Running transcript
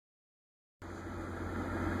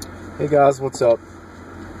Hey guys, what's up?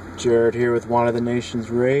 Jared here with Wine of the Nation's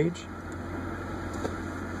Rage.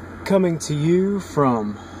 Coming to you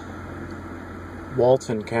from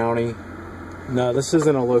Walton County. No, this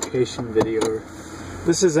isn't a location video.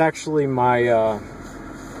 This is actually my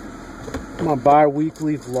my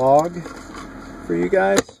bi-weekly vlog for you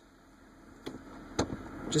guys.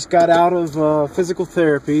 Just got out of physical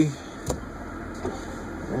therapy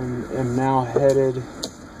and am now headed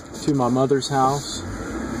to my mother's house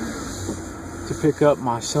to pick up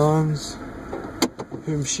my sons,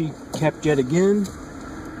 whom she kept yet again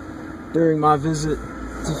during my visit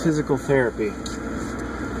to physical therapy.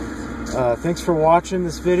 Thanks for watching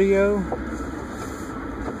this video.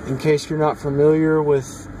 In case you're not familiar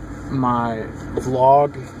with my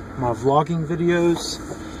vlogging videos,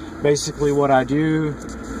 basically what I do,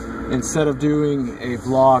 instead of doing a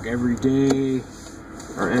vlog every day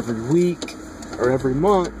or every week or every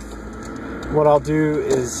month, what I'll do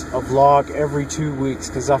is a vlog every 2 weeks,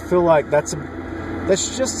 because I feel like that's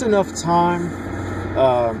just enough time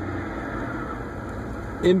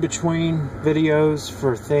in between videos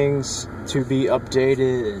for things to be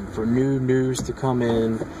updated and for new news to come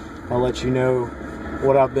in. I'll let you know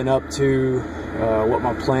what I've been up to, what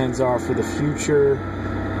my plans are for the future,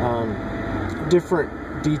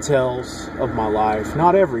 different details of my life.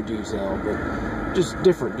 Not every detail, but just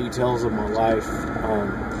different details of my life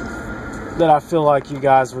that I feel like you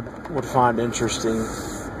guys would find interesting.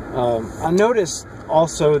 I noticed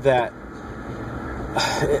also that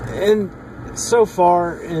so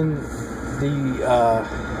far in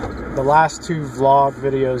the last two vlog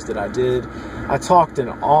videos that I did, I talked an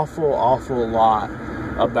awful lot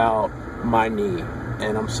about my knee,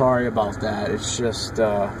 and I'm sorry about that. It's just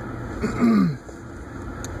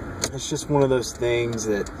it's just one of those things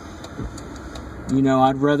that, you know,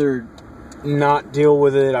 I'd rather not deal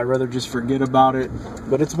with it. I'd rather just forget about it.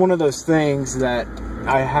 But it's one of those things that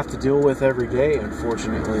I have to deal with every day,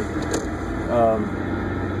 unfortunately.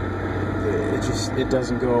 It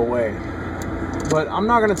doesn't go away. But I'm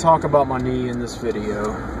not going to talk about my knee in this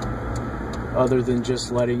video, other than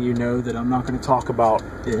just letting you know that I'm not going to talk about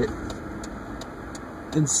it.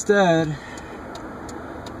 Instead,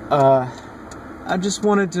 I just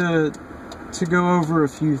wanted to go over a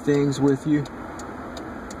few things with you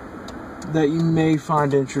that you may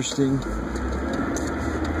find interesting.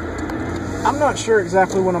 I'm not sure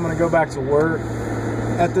exactly when I'm going to go back to work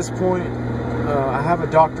at this point. I have a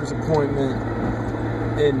doctor's appointment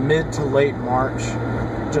in mid to late March,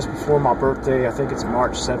 just before my birthday. I think it's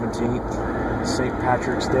March 17th, St.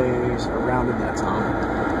 Patrick's Day, around in that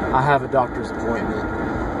time. I have a doctor's appointment.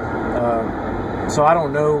 So I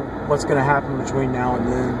don't know what's going to happen between now and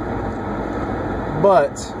then.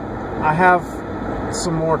 But I have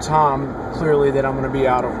some more time, clearly, that I'm going to be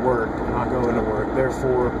out of work, not going to work.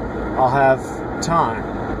 Therefore, I'll have time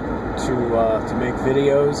to make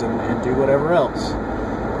videos and do whatever else.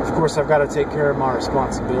 Of course, I've got to take care of my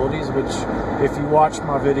responsibilities, which, if you watch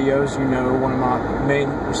my videos, you know one of my main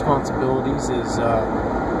responsibilities is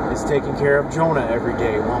taking care of Jonah every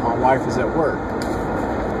day while my wife is at work.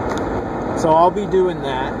 So I'll be doing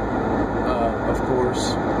that, of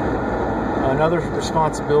course. Another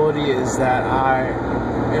responsibility is that I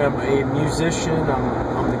am a musician.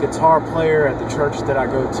 I'm the guitar player at the church that I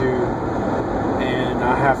go to, and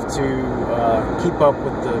I have to keep up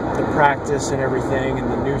with the practice and everything, and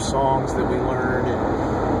the new songs that we learn,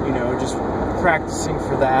 and, you know, just practicing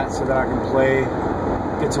for that so that I can play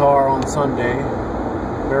guitar on Sunday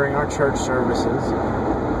during our church services.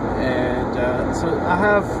 And so I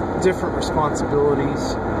have different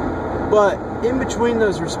responsibilities. But in between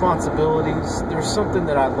those responsibilities, there's something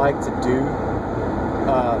that I'd like to do.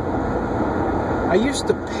 I used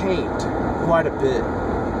to paint quite a bit,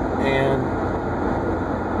 and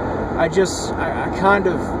I kind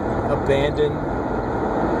of abandoned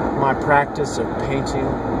my practice of painting.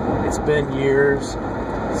 It's been years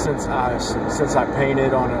since I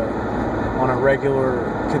painted on a regular,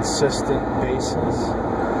 consistent basis,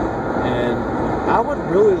 and I would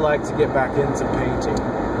really like to get back into painting.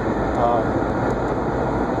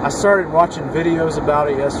 I started watching videos about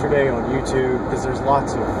it yesterday on YouTube, because there's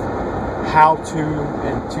lots of how-to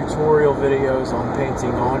and tutorial videos on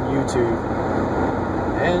painting on YouTube,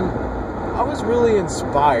 and I was really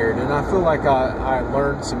inspired, and I feel like I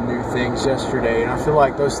learned some new things yesterday, and I feel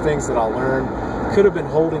like those things that I learned could have been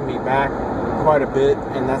holding me back quite a bit,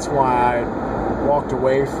 and that's why I walked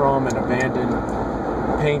away from and abandoned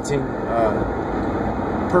painting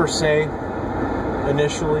per se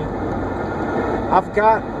initially. I've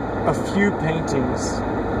got a few paintings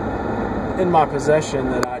in my possession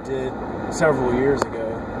that I did several years ago,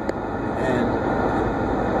 and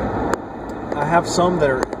have some that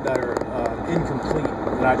are incomplete,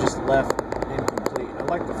 that I just left incomplete. I'd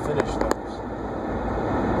like to finish those.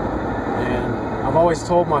 And I've always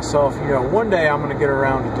told myself, one day I'm going to get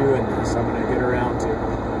around to doing this. I'm going to get around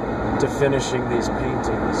to finishing these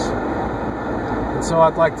paintings. And so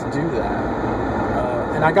I'd like to do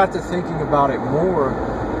that. And I got to thinking about it more,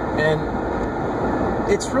 and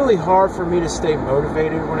it's really hard for me to stay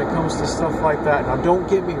motivated when it comes to stuff like that. Now, don't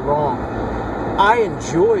get me wrong. I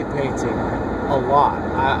enjoy painting a lot.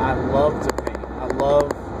 I love to paint. I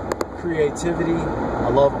love creativity. I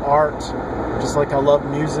love art. Just like I love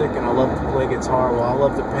music and I love to play guitar. Well, I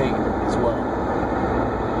love to paint as well.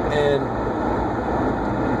 And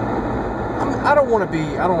I don't want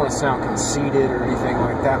to sound conceited or anything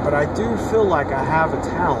like that, but I do feel like I have a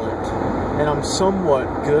talent and I'm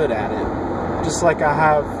somewhat good at it. Just like I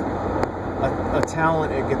have a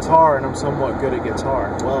talent at guitar and I'm somewhat good at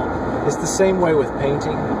guitar. Well, it's the same way with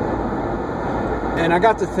painting. And I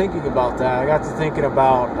got to thinking about that. I got to thinking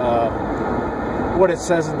about what it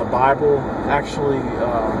says in the Bible. Actually,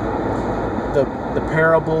 the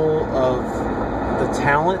parable of the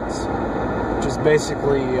talents, which is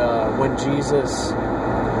basically when Jesus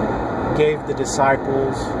gave the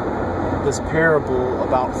disciples this parable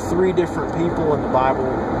about 3 different people in the Bible.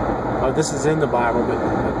 This is in the Bible,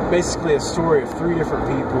 but basically a story of 3 different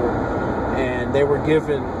people, and they were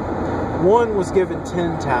given, one was given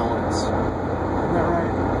 10 talents. Isn't that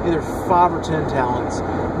right? Either 5 or 10 talents.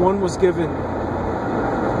 One was given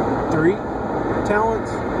 3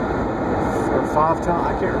 talents or 5 talents.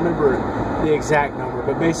 I can't remember the exact number,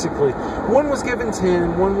 but basically one was given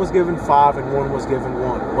 10, one was given 5, and one was given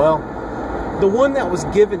 1. Well, the one that was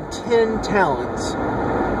given 10 talents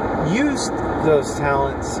used those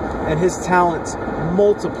talents, and his talents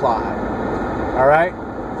multiplied, all right,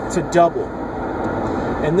 to double.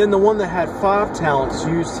 And then the one that had 5 talents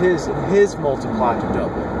used his, and his multiplied to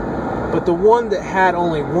double. But the one that had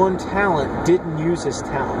only 1 talent didn't use his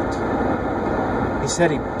talent. He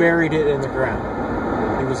said he buried it in the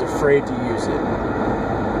ground. He was afraid to use it.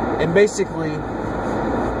 And basically,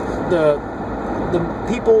 the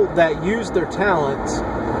people that used their talents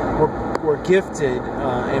were gifted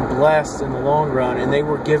and blessed in the long run, and they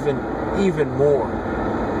were given even more.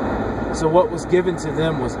 So what was given to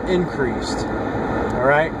them was increased. All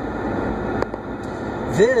right?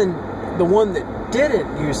 Then the one that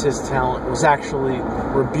didn't use his talent was actually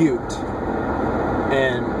rebuked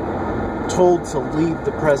and told to leave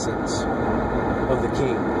the presence of the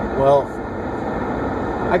king. Well,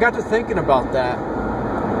 I got to thinking about that.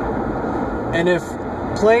 And if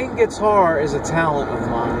playing guitar is a talent of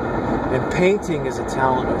mine, and painting is a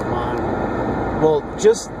talent of mine, well,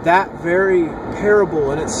 just that very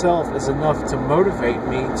parable in itself is enough to motivate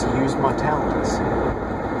me to use my talents.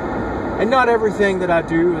 And not everything that I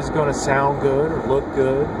do is going to sound good or look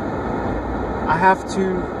good. I have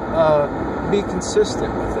to be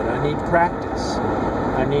consistent with it. I need practice.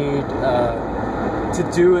 I need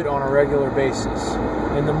to do it on a regular basis.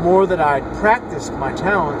 And the more that I practice my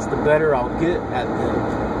talents, the better I'll get at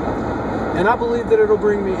them. And I believe that it'll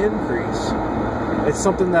bring me increase. It's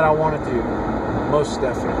something that I want to do, most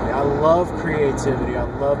definitely. I love creativity. I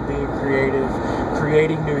love being creative,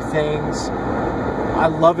 creating new things. I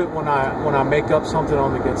love it when I make up something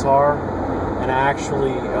on the guitar and I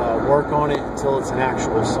actually work on it until it's an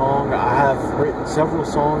actual song. I have written several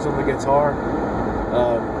songs on the guitar.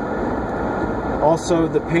 Also,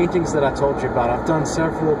 the paintings that I told you about, I've done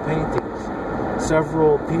several paintings,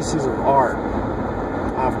 several pieces of art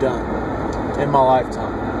I've done in my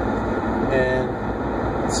lifetime.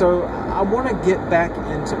 And so I want to get back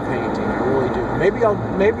into painting. I really do.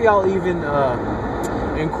 Maybe I'll even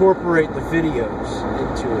incorporate the videos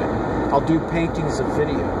into it. I'll do paintings of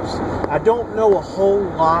videos. I don't know a whole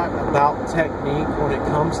lot about technique when it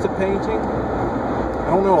comes to painting. I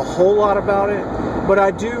don't know a whole lot about it, but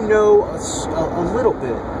I do know a little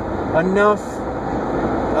bit, enough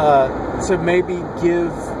to maybe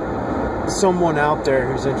give someone out there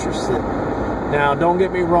who's interested. Now, don't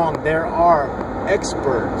get me wrong, there are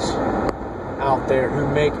experts out there who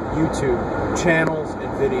make YouTube channels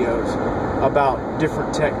and videos about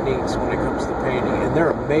different techniques when it comes to painting, and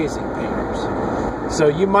they're amazing painters. So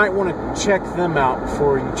you might want to check them out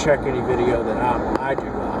before you check any video that I do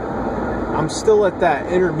out. I'm still at that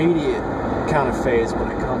intermediate kind of phase when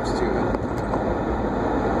it comes to it,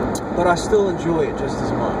 but I still enjoy it just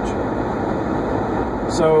as much.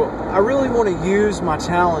 So I really want to use my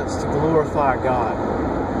talents to glorify God.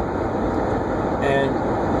 And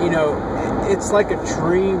you know, it's like a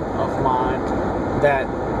dream of mine that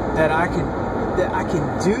I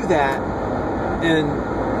can do that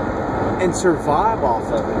and survive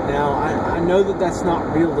off of it. Now, I know that that's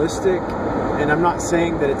not realistic, and I'm not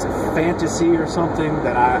saying that it's a fantasy or something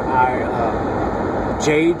that I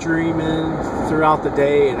daydream in throughout the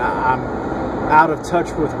day, and I'm out of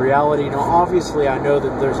touch with reality. Now, obviously, I know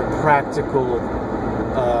that there's a practical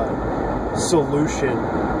solution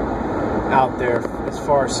out there as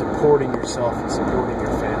far as supporting yourself and supporting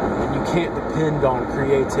your family, and you can't depend on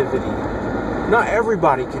creativity. Not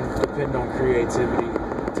everybody can depend on creativity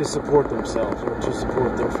to support themselves or to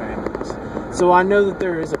support their families. So I know that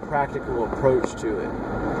there is a practical approach to it.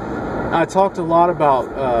 I talked a lot about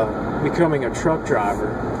becoming a truck driver,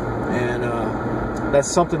 and that's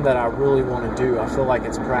something that I really want to do. I feel like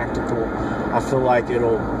it's practical. I feel like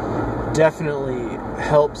it'll definitely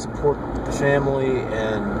help support the family,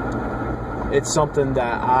 and it's something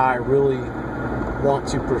that I really want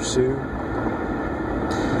to pursue.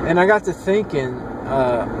 And I got to thinking,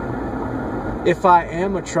 if I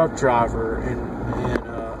am a truck driver and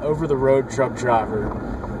over-the-road truck driver,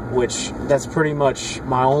 which that's pretty much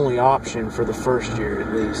my only option for the first year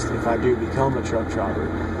at least, if I do become a truck driver,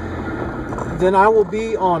 then I will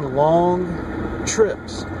be on long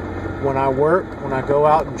trips. When I work, when I go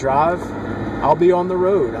out and drive, I'll be on the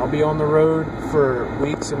road. I'll be on the road for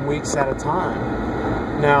weeks and weeks at a time.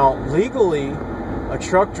 Now, legally, a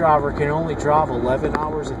truck driver can only drive 11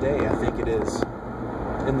 hours a day, I think it is,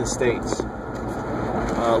 in the States.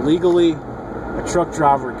 Legally, a truck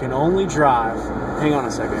driver can only drive... Hang on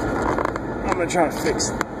a second. I'm going to try to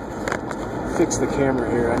fix the camera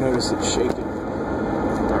here. I notice it's shaking.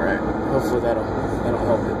 Alright, hopefully that'll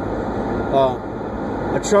help it.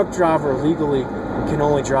 A truck driver legally can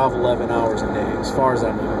only drive 11 hours a day, as far as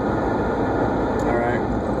I know. Alright?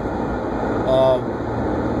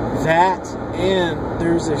 That, and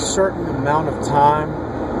there's a certain amount of time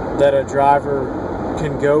that a driver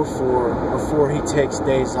can go for before he takes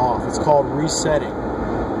days off. It's called resetting.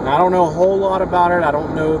 And I don't know a whole lot about it. I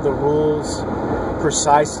don't know the rules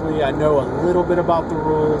precisely. I know a little bit about the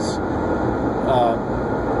rules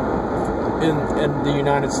in the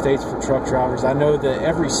United States for truck drivers. I know that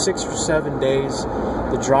every 6 or 7 days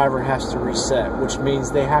the driver has to reset, which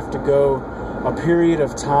means they have to go a period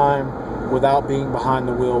of time without being behind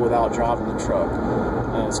the wheel, without driving the truck.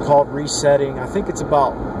 It's called resetting. I think it's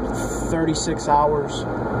about 36 hours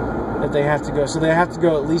that they have to go. So they have to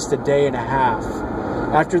go at least a day and a half.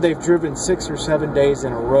 After they've driven 6 or 7 days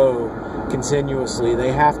in a row continuously,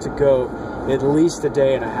 they have to go at least a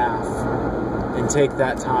day and a half and take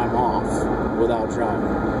that time off without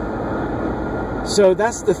driving. So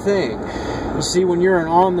that's the thing. You see, when you're an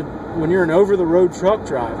over-the-road truck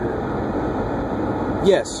driver,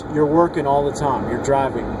 yes, you're working all the time. You're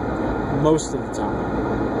driving most of the time.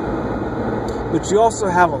 But you also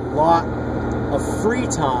have a lot of free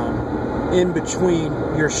time in between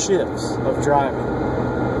your shifts of driving.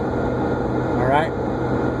 Alright?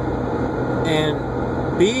 And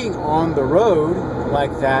being on the road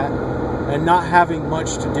like that and not having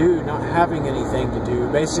much to do, not having anything to do,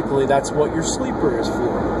 basically that's what your sleeper is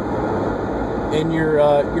for. In your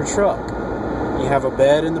truck. You have a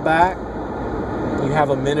bed in the back. You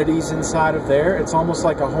have amenities inside of there. It's almost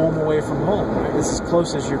like a home away from home, right? It's as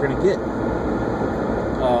close as you're going to get.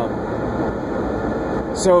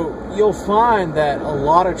 So you'll find that a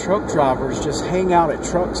lot of truck drivers just hang out at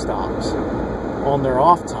truck stops on their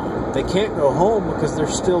off time. They can't go home because they're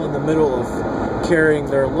still in the middle of carrying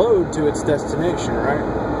their load to its destination, right?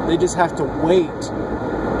 They just have to wait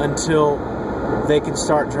until they can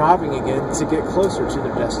start driving again to get closer to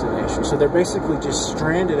their destination. So they're basically just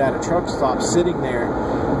stranded at a truck stop, sitting there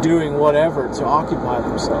doing whatever to occupy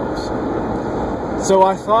themselves. So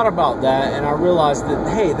I thought about that, and I realized that,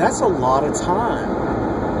 hey, that's a lot of time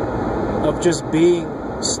of just being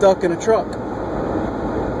stuck in a truck. And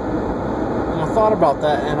I thought about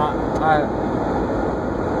that, and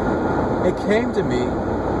it came to me,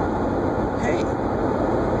 hey,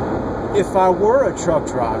 if I were a truck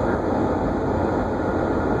driver,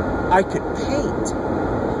 I could paint.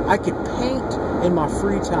 I could paint in my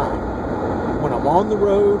free time. When I'm on the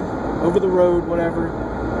road, over the road, whatever,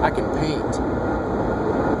 I can paint.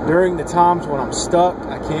 During the times when I'm stuck,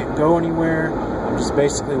 I can't go anywhere, I'm just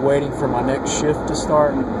basically waiting for my next shift to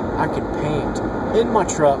start, I can paint in my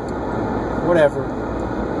truck, whatever.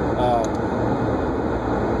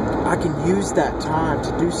 I can use that time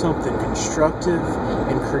to do something constructive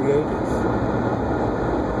and creative.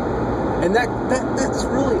 And that's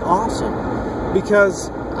really awesome, because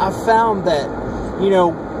I found that,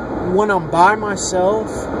 when I'm by myself,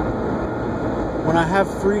 when I have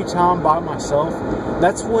free time by myself,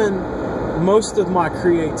 that's when most of my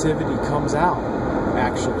creativity comes out,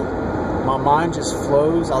 actually. my mind just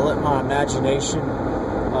flows. I let my imagination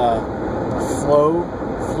flow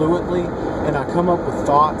fluently, and I come up with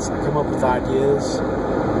thoughts, I come up with ideas,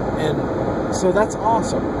 and so that's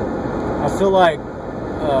awesome. I feel like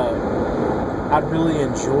I'd really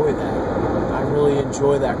enjoy that. I really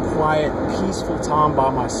enjoy that quiet, peaceful time by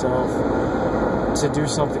myself to do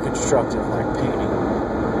something constructive like painting.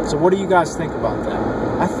 So what do you guys think about that?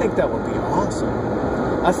 I think that would be awesome.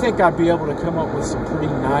 I think I'd be able to come up with some pretty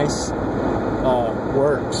nice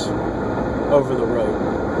works over the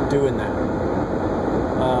road doing that.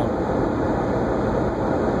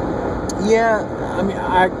 Yeah, I mean,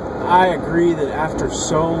 I agree that after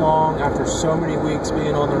so long, after so many weeks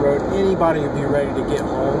being on the road, anybody would be ready to get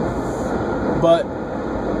home. But,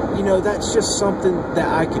 you know, that's just something that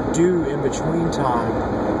I could do in between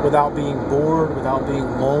time without being bored, without being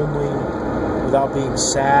lonely, without being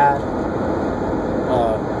sad,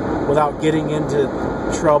 without getting into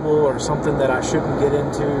trouble or something that I shouldn't get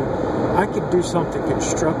into. I could do something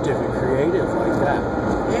constructive and creative like that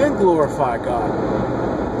and glorify God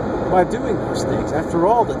by doing those things. After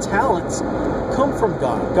all, the talents come from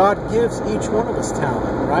God. God gives each one of us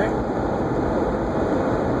talent, right?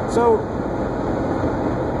 So,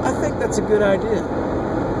 I think that's a good idea.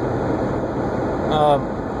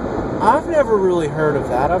 I've never really heard of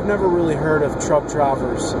that. I've never really heard of truck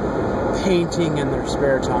drivers painting in their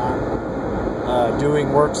spare time,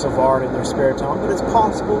 doing works of art in their spare time, but it's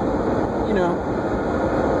possible, you know.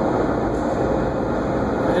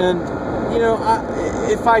 And, you know,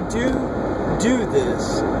 if I do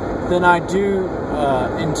this, then I do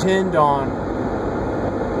intend on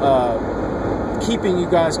keeping you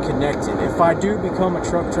guys connected. If I do become a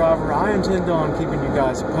truck driver, I intend on keeping you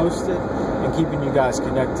guys posted and keeping you guys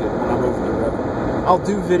connected when I'm over the road. I'll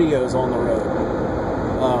do videos on the road.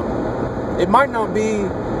 It might not be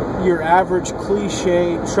your average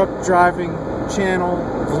cliche truck driving channel,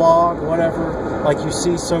 vlog, whatever, like you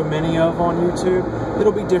see so many of on YouTube.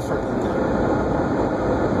 It'll be different than that.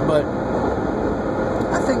 But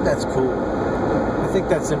I think that's cool. I think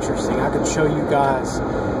that's interesting. I could show you guys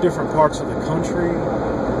different parts of the country.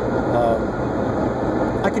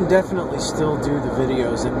 I can definitely still do the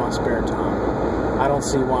videos in my spare time. I don't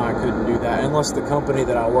see why I couldn't do that, unless the company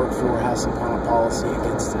that I work for has some kind of policy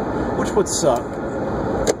against it, which would suck.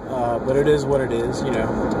 But it is what it is, you know.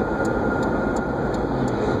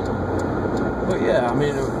 But yeah, I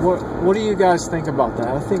mean, what do you guys think about that?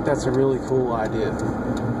 I think that's a really cool idea.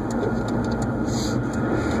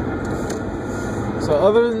 So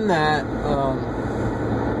other than that,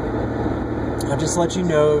 I'll just let you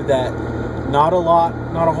know that not a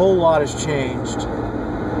whole lot has changed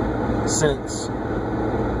since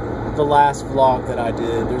the last vlog that I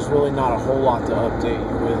did. There's really not a whole lot to update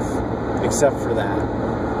you with, except for that.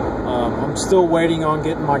 I'm still waiting on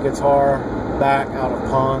getting my guitar back out of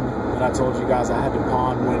pawn that I told you guys I had to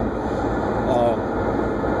pawn when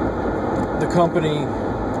the company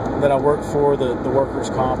that I work for, the workers'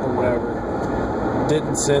 comp or whatever,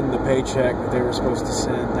 didn't send the paycheck that they were supposed to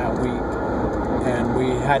send that week, and we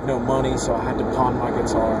had no money, so I had to pawn my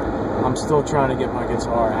guitar. I'm still trying to get my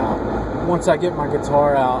guitar out. Once I get my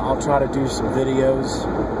guitar out, I'll try to do some videos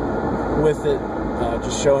with it,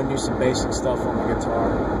 just showing you some basic stuff on the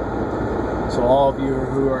guitar. So all of you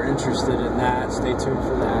who are interested in that, stay tuned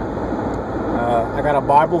for that. I got a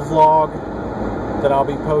Bible vlog that I'll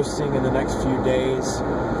be posting in the next few days.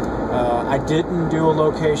 I didn't do a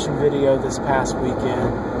location video this past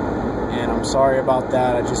weekend, and I'm sorry about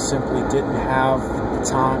that. I just simply didn't have the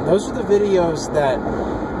time. Those are the videos that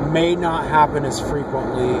may not happen as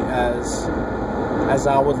frequently as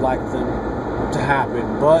I would like them to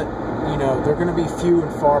happen, but you know, they're going to be few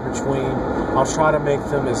and far between. I'll try to make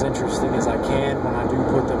them as interesting as I can when I do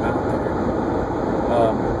put them out there.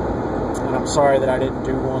 And I'm sorry that I didn't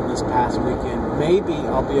do one this past weekend. Maybe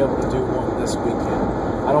I'll be able to do one this weekend.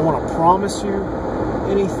 I don't want to promise you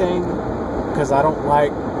anything because I don't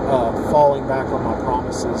like falling back on my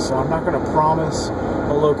promises. So I'm not going to promise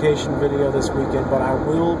a location video this weekend, but I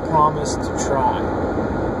will promise to try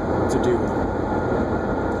to do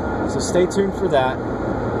one. So stay tuned for that.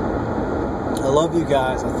 I love you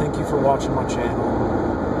guys. I thank you for watching my channel.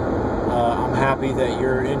 I'm happy that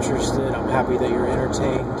you're interested. I'm happy that you're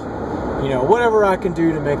entertained. You know, whatever I can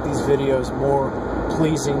do to make these videos more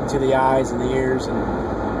pleasing to the eyes and the ears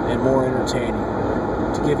and more entertaining.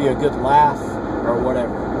 To give you a good laugh or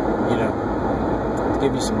whatever. You know, to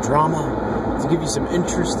give you some drama, to give you some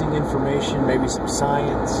interesting information, maybe some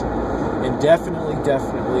science, and definitely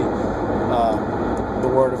the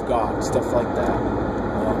Word of God, stuff like that.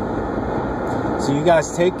 So you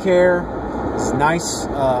guys take care. It's nice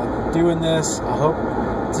doing this. I hope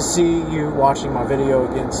to see you watching my videos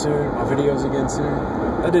again soon.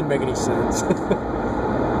 That didn't make any sense.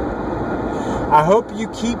 I hope you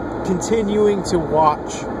keep continuing to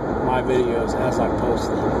watch my videos as I post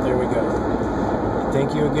them. There we go.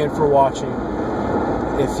 Thank you again for watching.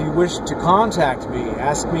 If you wish to contact me,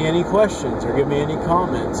 ask me any questions or give me any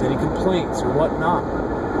comments, any complaints or whatnot,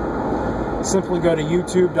 simply go to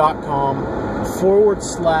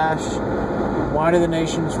youtube.com/Why Do the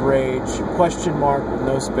Nations Rage ? With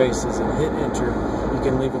no spaces, and hit enter. You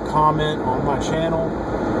can leave a comment on my channel.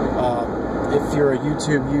 If you're a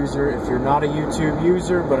YouTube user, if you're not a YouTube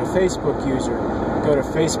user but a Facebook user, go to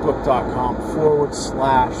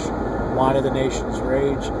facebook.com/Why Do the Nations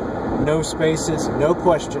Rage ? No spaces, no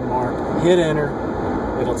question mark, hit enter.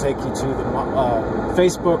 It'll take you to the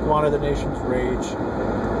Facebook Why Do the Nations Rage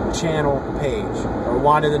channel page, or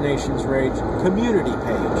Why Do the Nations Rage community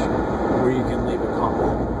page, where you can leave a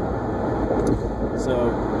comment.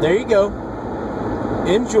 So there you go.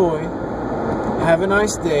 Enjoy. Have a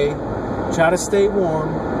nice day. Try to stay warm.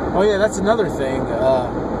 Oh yeah, that's another thing.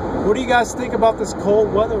 What do you guys think about this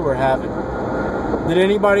cold weather we're having? Did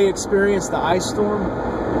anybody experience the ice storm?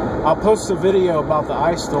 I'll post a video about the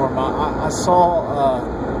ice storm. I saw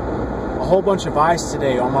a whole bunch of ice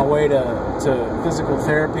today on my way to physical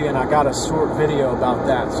therapy, and I got a short video about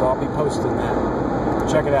that, so I'll be posting that.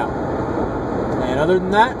 Check it out. And other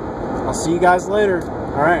than that, I'll see you guys later.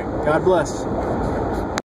 All right, God bless.